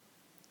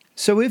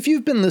So if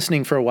you've been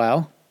listening for a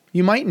while,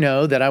 you might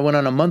know that I went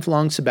on a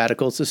month-long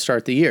sabbatical to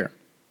start the year.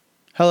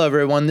 Hello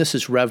everyone, this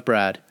is Rev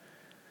Brad.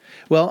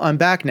 Well, I'm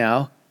back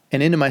now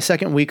and into my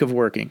second week of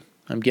working.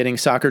 I'm getting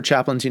Soccer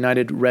Chaplains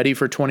United ready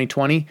for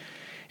 2020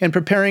 and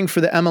preparing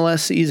for the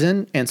MLS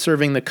season and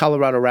serving the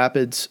Colorado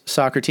Rapids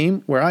soccer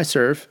team where I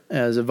serve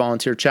as a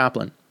volunteer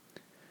chaplain.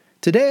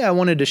 Today I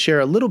wanted to share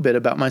a little bit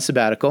about my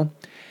sabbatical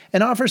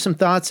and offer some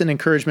thoughts and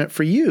encouragement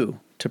for you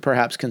to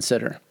perhaps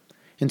consider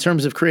in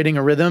terms of creating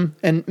a rhythm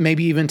and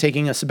maybe even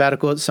taking a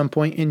sabbatical at some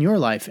point in your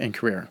life and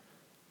career.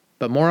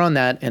 But more on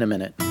that in a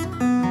minute. He's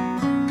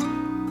found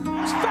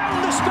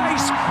the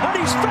space and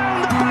he's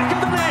found the back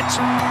of the net.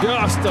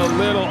 Just a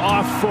little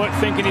off foot,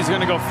 thinking he's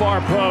going to go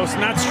far post.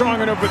 Not strong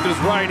enough with his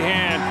right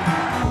hand.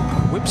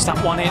 Whips that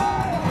one in.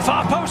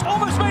 Far post,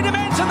 almost made him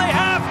ends, and they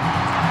have.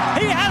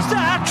 He has the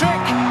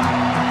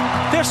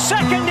hat-trick. The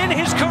second in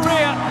his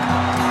career.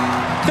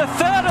 The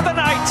third of the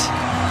night.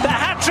 The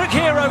hat-trick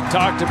hero.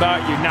 Talked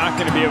about you're not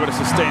going to be able to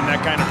sustain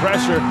that kind of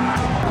pressure.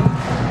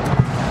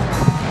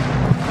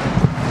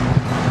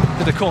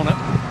 To the corner.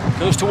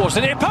 Goes towards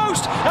the near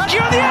post. And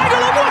you're the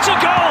angle, and what a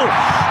goal!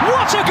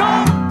 What a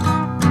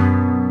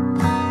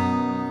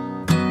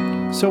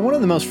goal! So one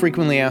of the most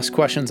frequently asked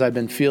questions I've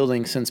been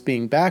fielding since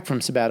being back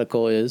from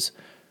sabbatical is,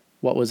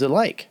 what was it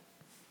like?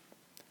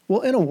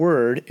 Well, in a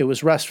word, it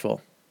was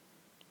restful.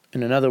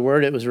 In another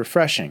word, it was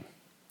refreshing.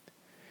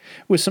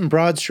 With some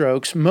broad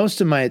strokes,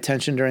 most of my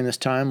attention during this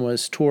time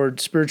was toward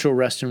spiritual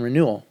rest and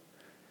renewal.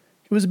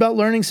 It was about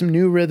learning some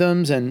new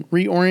rhythms and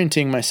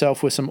reorienting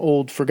myself with some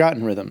old,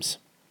 forgotten rhythms.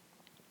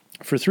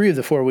 For 3 of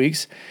the 4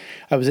 weeks,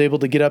 I was able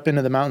to get up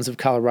into the mountains of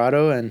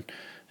Colorado and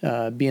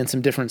be in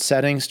some different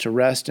settings to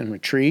rest and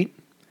retreat.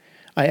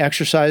 I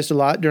exercised a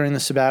lot during the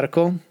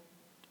sabbatical.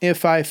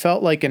 If I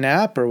felt like a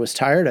nap or was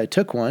tired, I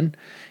took one.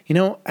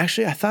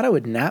 Actually, I thought I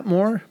would nap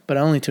more, but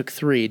I only took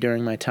 3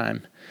 during my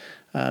time.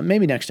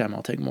 Maybe next time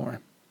I'll take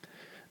more.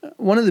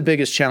 One of the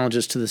biggest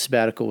challenges to the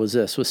sabbatical was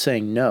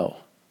saying no.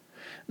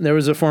 There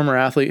was a former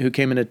athlete who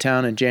came into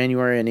town in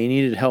January and he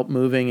needed help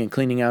moving and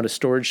cleaning out a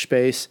storage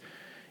space.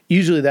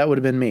 Usually that would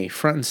have been me,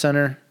 front and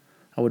center.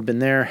 I would have been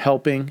there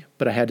helping,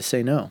 but I had to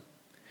say no.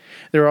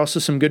 There were also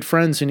some good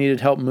friends who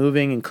needed help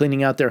moving and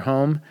cleaning out their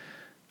home.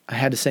 I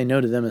had to say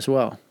no to them as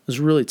well. It was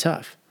really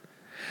tough.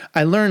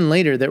 I learned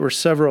later there were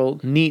several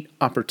neat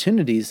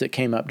opportunities that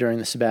came up during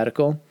the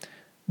sabbatical,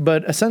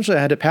 but essentially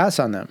I had to pass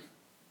on them.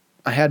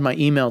 I had my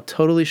email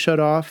totally shut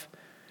off.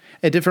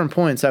 At different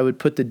points, I would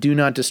put the do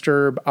not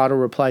disturb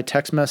auto-reply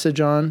text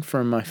message on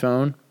from my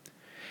phone.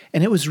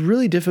 And it was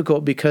really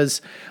difficult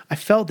because I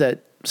felt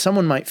that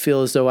someone might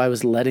feel as though I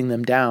was letting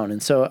them down.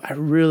 And so I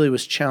really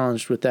was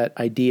challenged with that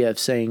idea of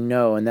saying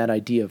no and that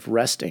idea of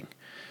resting.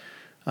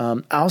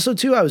 I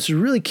was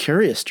really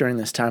curious during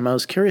this time. I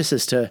was curious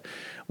as to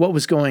what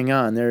was going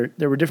on.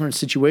 There were different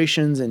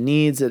situations and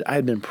needs that I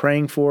had been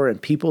praying for and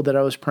people that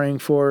I was praying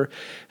for,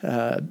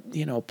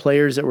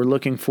 players that were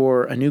looking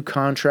for a new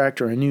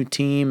contract or a new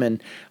team.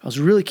 And I was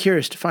really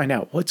curious to find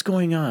out what's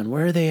going on.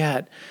 Where are they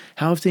at?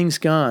 How have things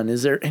gone?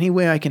 Is there any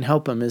way I can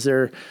help them?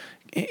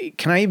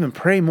 Can I even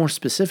pray more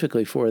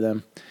specifically for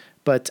them?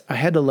 But I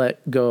had to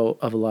let go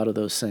of a lot of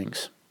those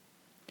things.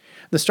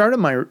 The start of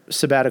my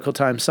sabbatical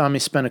time saw me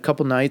spend a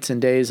couple nights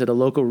and days at a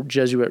local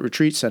Jesuit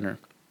retreat center.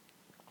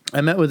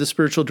 I met with the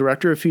spiritual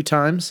director a few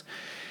times,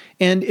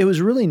 and it was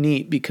really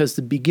neat because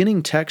the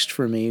beginning text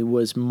for me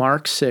was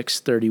Mark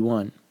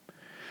 6:31.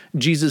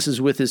 Jesus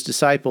is with his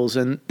disciples,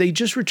 and they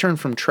just returned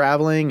from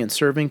traveling and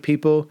serving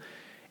people,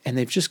 and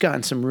they've just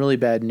gotten some really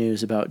bad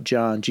news about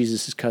John,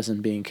 Jesus'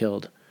 cousin, being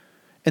killed.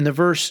 And the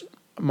verse,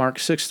 Mark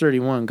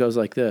 6:31, goes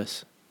like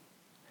this.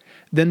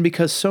 Then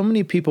because so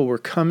many people were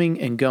coming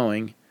and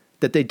going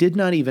that they did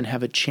not even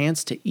have a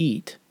chance to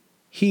eat,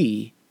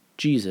 he,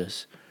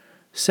 Jesus,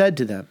 said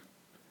to them,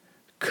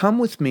 come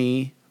with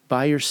me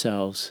by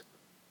yourselves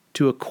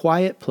to a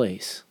quiet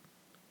place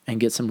and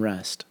get some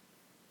rest.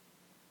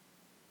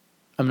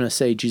 I'm going to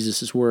say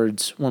Jesus'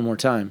 words one more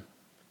time.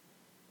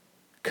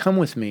 Come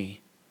with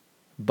me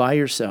by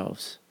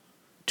yourselves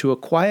to a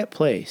quiet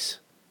place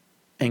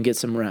and get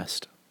some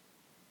rest.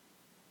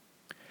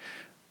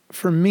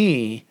 For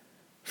me,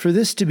 for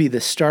this to be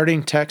the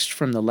starting text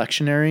from the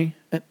lectionary,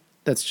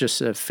 that's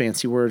just a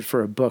fancy word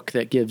for a book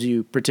that gives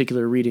you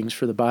particular readings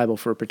for the Bible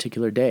for a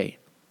particular day.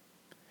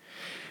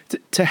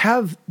 To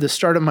have the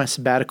start of my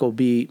sabbatical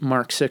be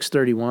Mark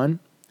 6:31,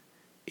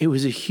 it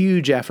was a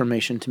huge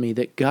affirmation to me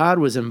that God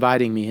was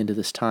inviting me into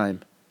this time,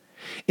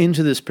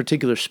 into this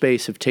particular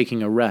space of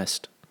taking a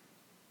rest.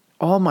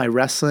 All my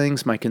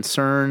wrestlings, my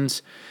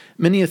concerns,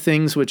 many of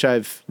things which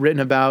I've written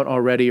about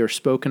already or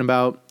spoken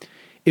about,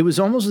 it was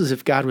almost as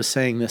if God was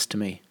saying this to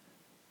me.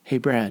 Hey,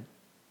 Brad,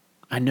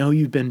 I know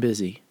you've been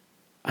busy.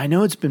 I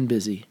know it's been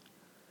busy.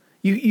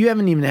 You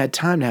haven't even had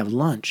time to have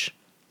lunch.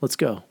 Let's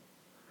go.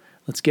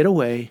 Let's get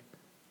away.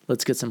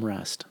 Let's get some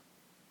rest.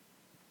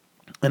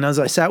 And as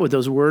I sat with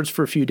those words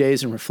for a few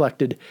days and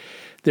reflected,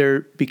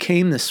 there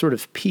became this sort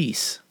of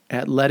peace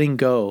at letting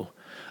go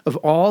of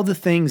all the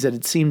things that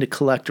had seemed to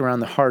collect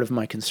around the heart of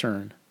my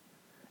concern.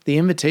 The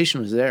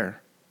invitation was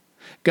there.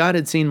 God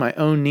had seen my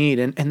own need,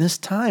 and this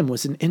time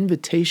was an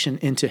invitation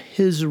into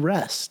his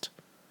rest.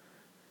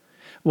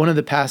 One of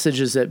the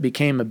passages that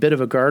became a bit of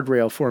a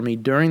guardrail for me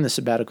during the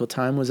sabbatical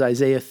time was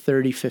Isaiah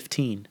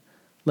 30:15.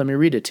 Let me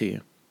read it to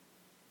you.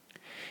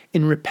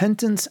 In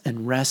repentance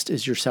and rest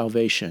is your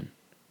salvation.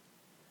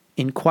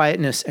 In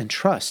quietness and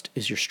trust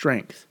is your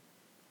strength.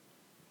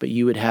 But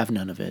you would have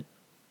none of it.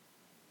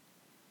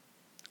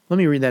 Let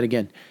me read that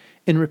again.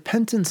 In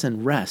repentance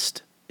and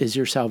rest is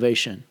your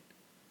salvation.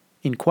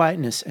 In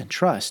quietness and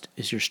trust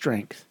is your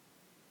strength.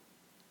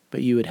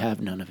 But you would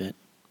have none of it.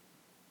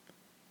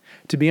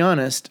 To be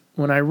honest,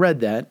 when I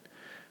read that,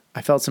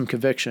 I felt some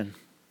conviction.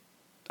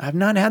 I've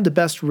not had the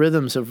best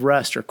rhythms of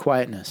rest or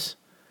quietness.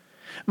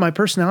 My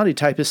personality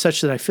type is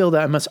such that I feel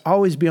that I must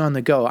always be on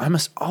the go. I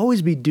must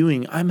always be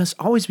doing. I must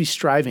always be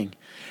striving.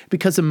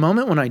 Because the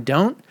moment when I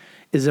don't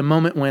is a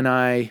moment when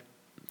I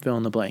fill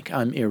in the blank.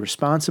 I'm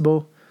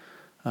irresponsible.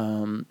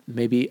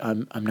 Maybe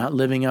I'm not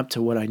living up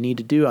to what I need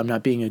to do. I'm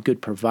not being a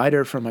good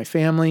provider for my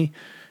family.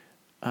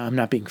 I'm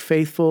not being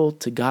faithful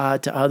to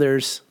God, to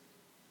others.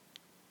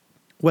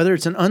 Whether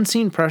it's an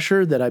unseen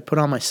pressure that I put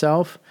on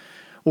myself,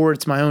 or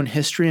it's my own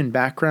history and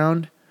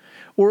background,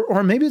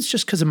 or maybe it's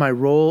just because of my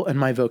role and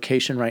my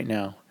vocation right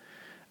now.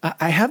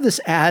 I have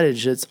this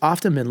adage that's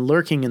often been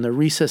lurking in the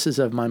recesses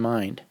of my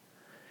mind.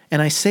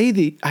 And I say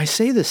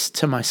this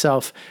to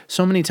myself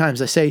so many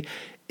times. I say,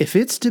 if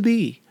it's to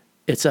be,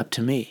 it's up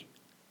to me.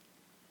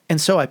 And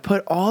so I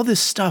put all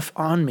this stuff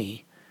on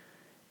me,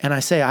 and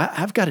I say,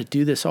 I've got to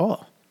do this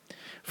all.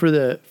 For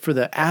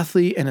the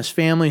athlete and his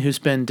family who's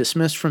been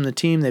dismissed from the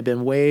team, they've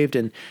been waived,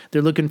 and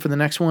they're looking for the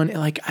next one.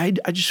 Like I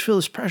just feel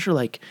this pressure,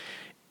 like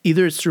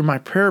either it's through my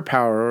prayer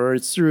power or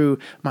it's through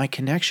my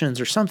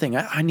connections or something.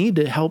 I need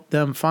to help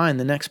them find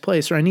the next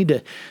place, or I need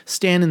to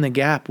stand in the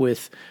gap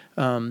with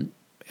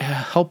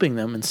helping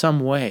them in some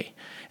way.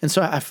 And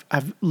so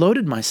I've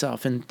loaded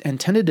myself and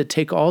tended to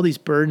take all these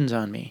burdens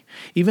on me.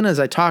 Even as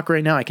I talk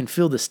right now, I can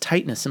feel this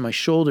tightness in my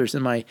shoulders,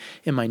 in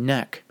my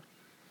neck.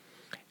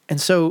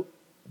 And so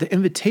the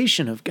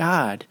invitation of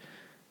God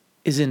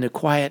is into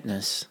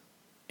quietness,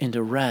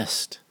 into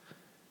rest,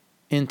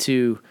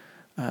 into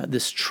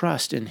this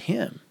trust in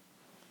him.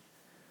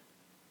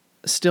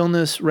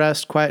 Stillness,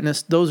 rest,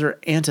 quietness, those are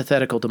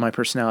antithetical to my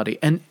personality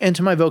and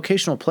to my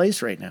vocational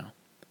place right now.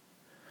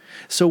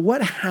 So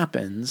what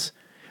happens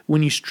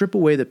when you strip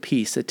away the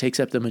piece that takes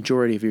up the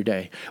majority of your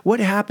day? What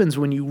happens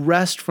when you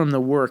rest from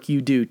the work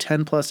you do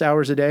 10 plus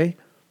hours a day?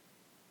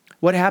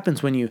 What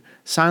happens when you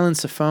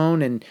silence the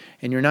phone and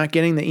you're not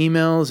getting the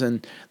emails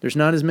and there's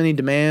not as many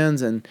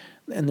demands and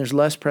there's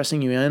less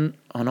pressing you in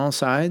on all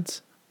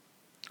sides?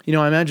 You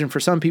know, I imagine for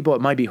some people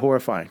it might be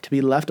horrifying to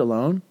be left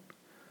alone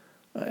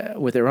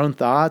with their own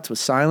thoughts, with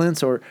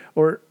silence, or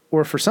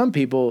for some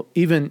people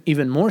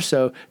even more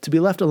so to be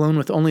left alone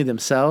with only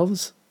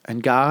themselves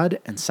and God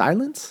and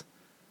silence.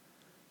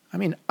 I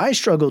mean, I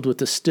struggled with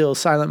the still,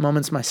 silent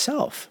moments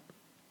myself.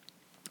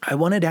 I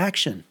wanted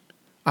action.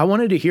 I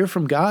wanted to hear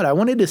from God. I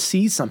wanted to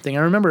see something.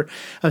 I remember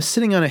I was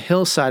sitting on a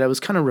hillside. I was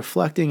kind of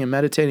reflecting and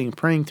meditating and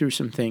praying through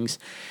some things.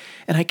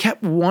 And I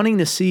kept wanting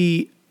to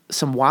see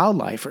some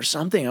wildlife or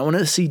something. I wanted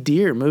to see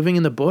deer moving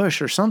in the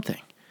bush or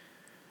something.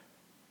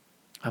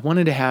 I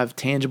wanted to have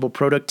tangible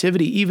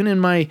productivity. Even in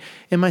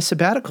my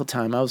sabbatical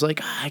time, I was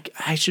like,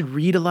 I should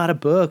read a lot of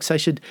books. I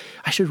should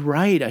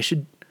write.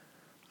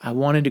 I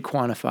wanted to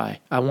quantify.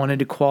 I wanted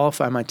to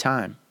qualify my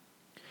time.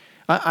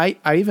 I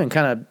even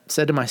kind of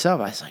said to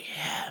myself, I was like,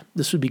 yeah,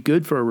 this would be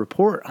good for a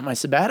report on my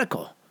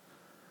sabbatical.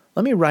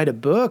 Let me write a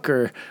book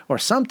or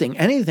something,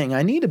 anything.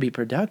 I need to be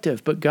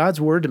productive. But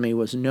God's word to me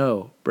was,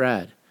 no,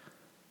 Brad,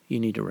 you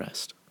need to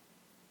rest.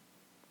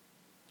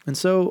 And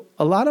so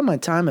a lot of my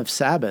time of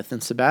Sabbath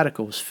and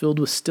sabbatical was filled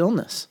with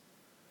stillness.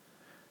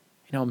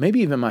 You know, maybe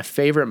even my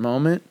favorite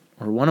moment,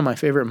 or one of my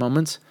favorite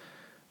moments,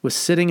 was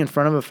sitting in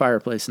front of a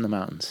fireplace in the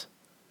mountains.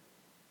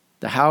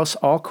 The house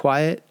all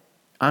quiet.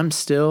 I'm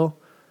still.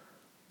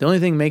 The only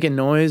thing making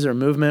noise or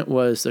movement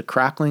was the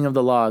crackling of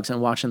the logs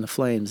and watching the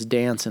flames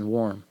dance and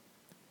warm.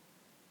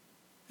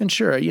 And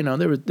sure, you know,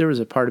 there was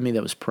a part of me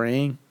that was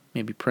praying,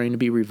 maybe praying to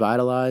be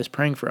revitalized,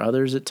 praying for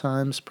others at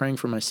times, praying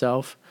for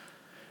myself.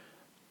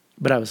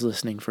 But I was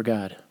listening for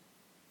God.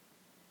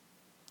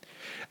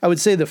 I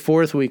would say the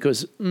fourth week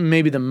was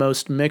maybe the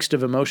most mixed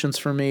of emotions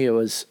for me. It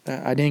was,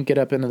 I didn't get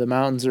up into the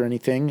mountains or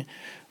anything.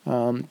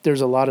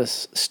 There's a lot of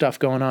stuff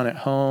going on at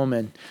home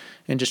and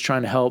just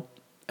trying to help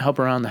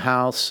around the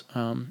house.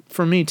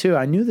 For me too,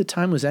 I knew the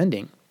time was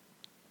ending,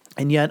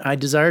 and yet I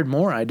desired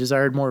more. I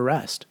desired more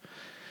rest.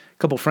 A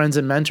couple friends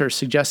and mentors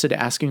suggested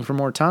asking for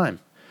more time.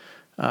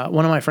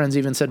 One of my friends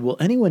even said, will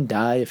anyone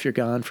die if you're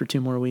gone for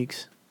 2 more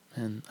weeks?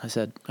 And I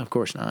said, of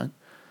course not.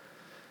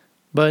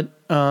 But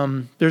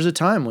there's a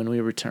time when we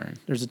return.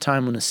 There's a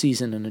time when a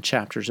season and a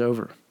chapter's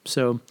over.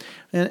 So,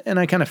 and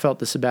I kind of felt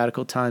the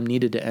sabbatical time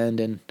needed to end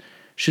and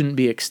shouldn't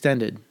be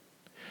extended.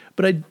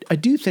 But I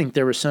do think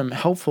there were some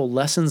helpful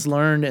lessons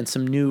learned and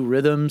some new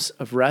rhythms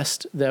of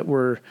rest that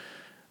were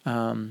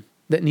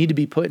that need to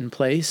be put in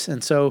place.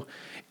 And so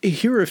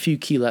here are a few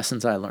key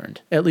lessons I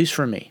learned, at least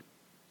for me.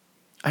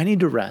 I need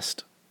to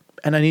rest,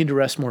 and I need to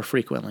rest more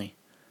frequently.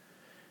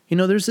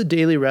 There's the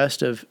daily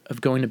rest of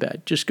going to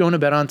bed, just going to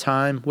bed on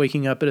time,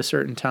 waking up at a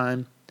certain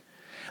time.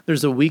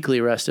 There's a weekly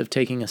rest of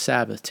taking a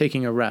Sabbath,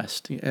 taking a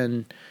rest.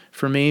 And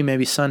for me,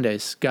 maybe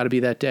Sunday's got to be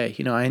that day.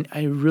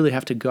 I really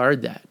have to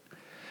guard that.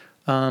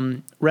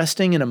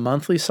 Resting in a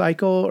monthly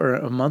cycle or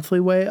a monthly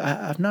way,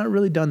 I've not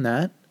really done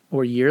that,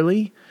 or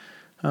yearly.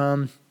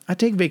 I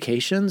take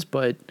vacations,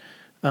 but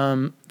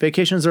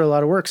vacations are a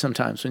lot of work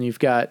sometimes when you've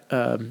got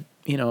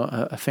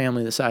a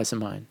family the size of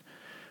mine.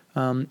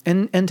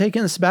 And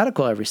taking a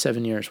sabbatical every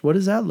 7 years. What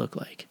does that look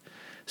like?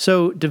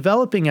 So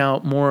developing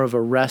out more of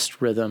a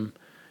rest rhythm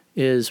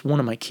is one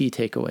of my key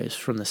takeaways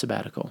from the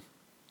sabbatical.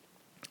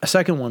 A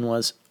second one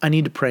was, I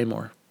need to pray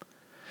more.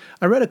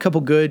 I read a couple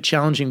good,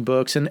 challenging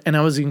books, and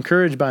I was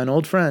encouraged by an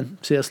old friend,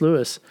 C.S.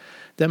 Lewis,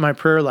 that my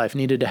prayer life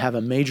needed to have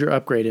a major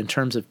upgrade in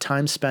terms of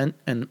time spent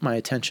and my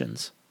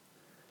attentions.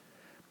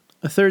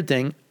 A third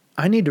thing,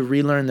 I need to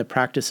relearn the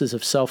practices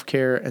of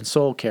self-care and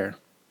soul care.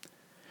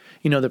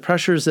 The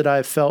pressures that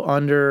I've felt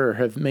under or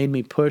have made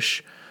me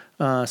push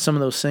some of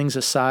those things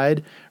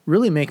aside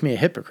really make me a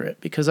hypocrite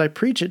because I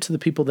preach it to the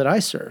people that I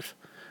serve.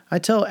 I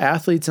tell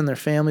athletes and their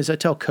families, I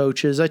tell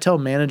coaches, I tell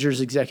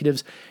managers,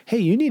 executives, hey,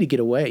 you need to get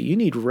away. You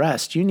need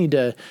rest. You need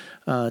to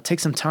take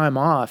some time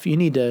off. You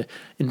need to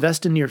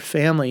invest in your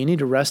family. You need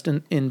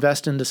to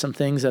invest into some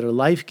things that are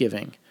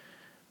life-giving.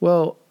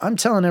 Well, I'm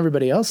telling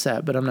everybody else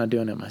that, but I'm not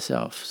doing it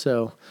myself.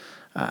 So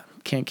I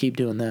can't keep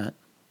doing that.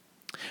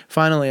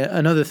 Finally,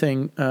 another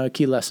thing,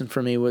 key lesson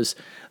for me was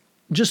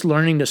just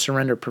learning to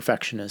surrender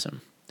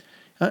perfectionism.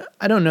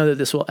 I don't know that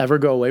this will ever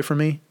go away from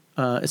me.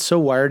 It's so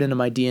wired into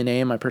my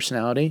DNA and my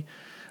personality.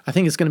 I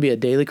think it's going to be a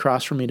daily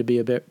cross for me to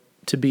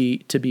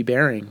be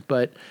bearing,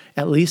 but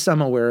at least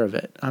I'm aware of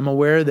it. I'm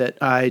aware that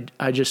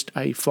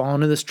I fall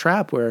into this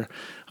trap where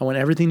I want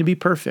everything to be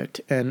perfect,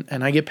 and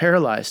I get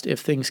paralyzed if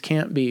things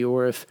can't be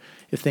or if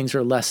things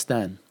are less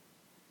than.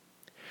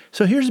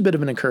 So here's a bit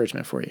of an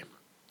encouragement for you.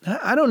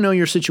 I don't know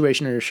your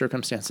situation or your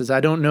circumstances.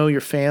 I don't know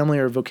your family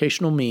or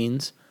vocational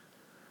means,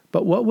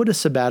 but what would a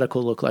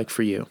sabbatical look like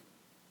for you?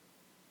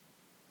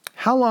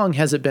 How long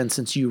has it been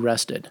since you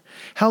rested?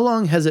 How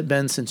long has it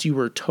been since you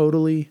were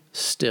totally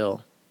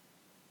still?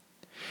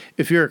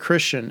 If you're a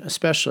Christian,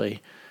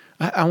 especially,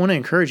 I want to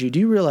encourage you. Do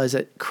you realize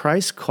that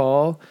Christ's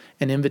call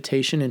and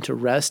invitation into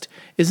rest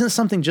isn't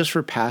something just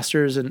for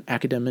pastors and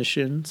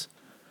academicians?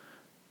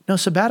 No,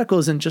 sabbatical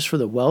isn't just for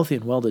the wealthy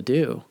and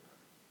well-to-do.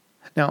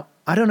 Now,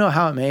 I don't know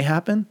how it may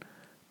happen,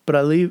 but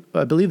I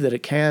believe that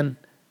it can,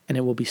 and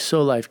it will be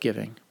so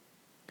life-giving.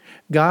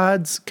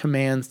 God's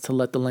commands to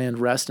let the land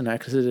rest in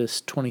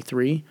Exodus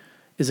 23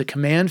 is a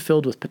command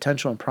filled with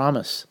potential and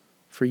promise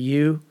for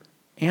you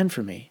and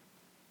for me.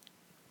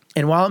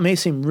 And while it may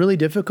seem really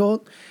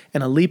difficult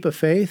and a leap of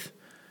faith,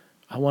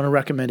 I want to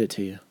recommend it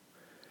to you.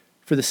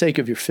 For the sake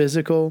of your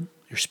physical,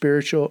 your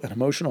spiritual, and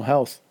emotional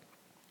health.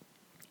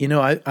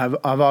 I've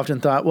often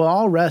thought, well,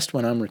 I'll rest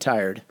when I'm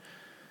retired.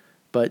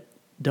 But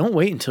don't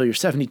wait until you're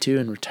 72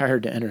 and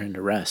retired to enter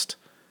into rest.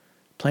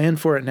 Plan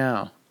for it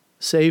now.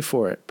 Save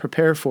for it.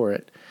 Prepare for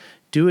it.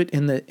 Do it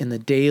in the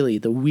daily,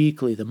 the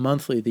weekly, the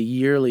monthly, the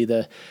yearly,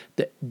 the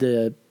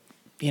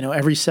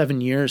every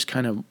 7 years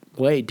kind of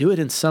way. Do it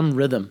in some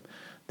rhythm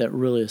that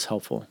really is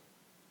helpful.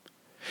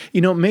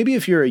 Maybe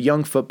if you're a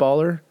young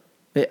footballer,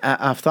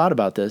 I've thought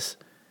about this.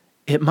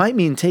 It might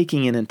mean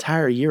taking an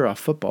entire year off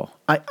football.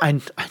 I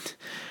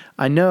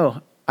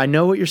know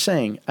what you're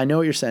saying. I know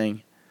what you're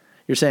saying.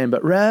 You're saying,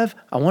 but Rev,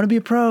 I want to be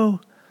a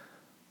pro.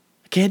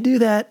 I can't do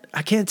that.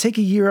 I can't take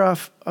a year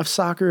off of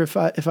soccer if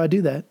I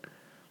do that.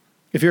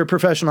 If you're a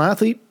professional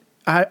athlete,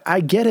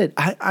 I get it.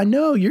 I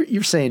know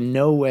you're saying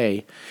no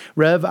way.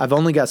 Rev, I've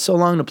only got so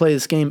long to play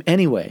this game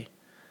anyway.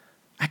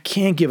 I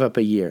can't give up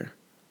a year.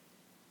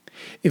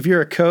 If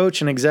you're a coach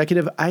and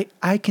executive,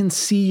 I can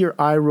see your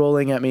eye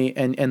rolling at me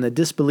and the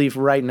disbelief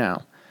right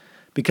now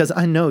because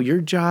I know your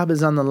job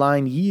is on the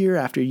line year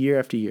after year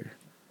after year.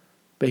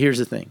 But here's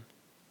the thing.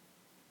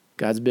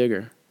 God's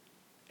bigger,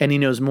 and he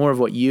knows more of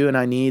what you and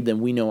I need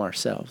than we know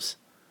ourselves.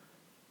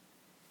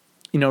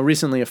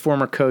 Recently a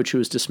former coach who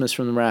was dismissed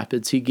from the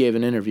Rapids, he gave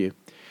an interview,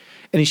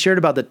 and he shared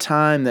about the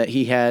time that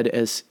he had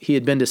as he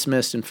had been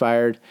dismissed and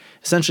fired.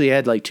 Essentially, he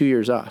had like 2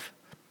 years off.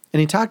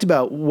 And he talked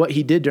about what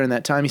he did during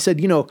that time. He said,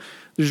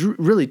 there's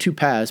really two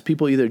paths.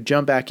 People either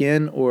jump back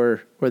in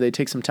or they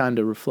take some time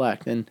to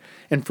reflect. And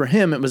for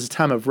him, it was a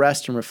time of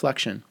rest and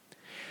reflection.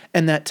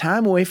 And that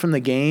time away from the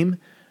game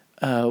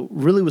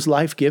really was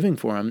life-giving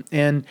for him.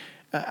 And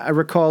I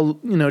recall,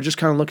 just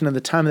kind of looking at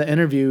the time of the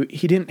interview,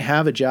 he didn't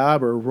have a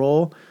job or a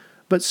role,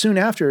 but soon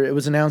after it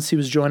was announced he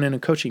was joining a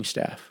coaching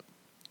staff.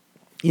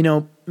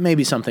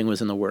 Maybe something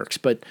was in the works,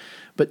 but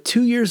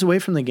 2 years away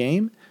from the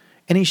game,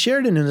 and he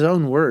shared in his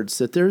own words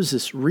that there's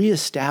this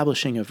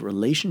reestablishing of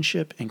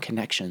relationship and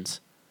connections,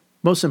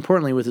 most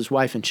importantly with his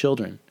wife and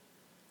children.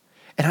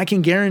 And I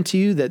can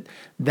guarantee you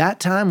that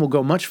time will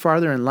go much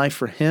farther in life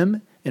for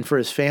him and for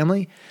his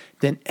family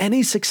than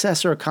any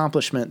success or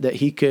accomplishment that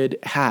he could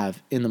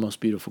have in the most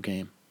beautiful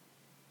game.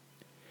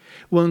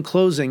 Well, in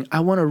closing,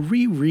 I want to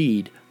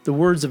reread the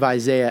words of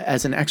Isaiah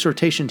as an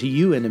exhortation to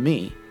you and to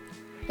me.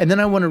 And then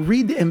I want to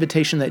read the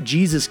invitation that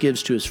Jesus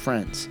gives to his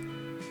friends.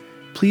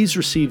 Please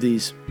receive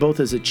these both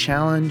as a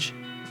challenge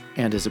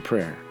and as a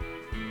prayer.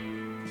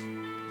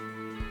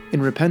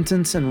 In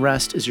repentance and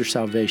rest is your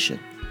salvation.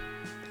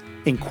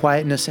 In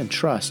quietness and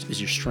trust is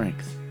your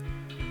strength.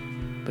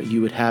 But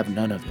you would have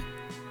none of it.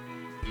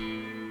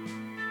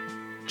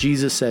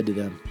 Jesus said to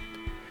them,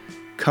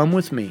 "Come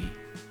with me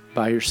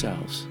by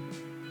yourselves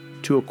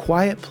to a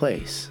quiet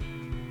place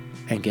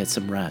and get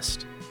some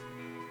rest."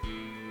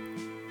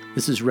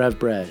 This is Rev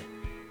Bread,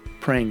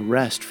 praying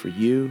rest for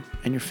you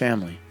and your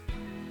family,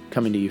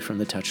 coming to you from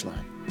the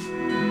Touchline.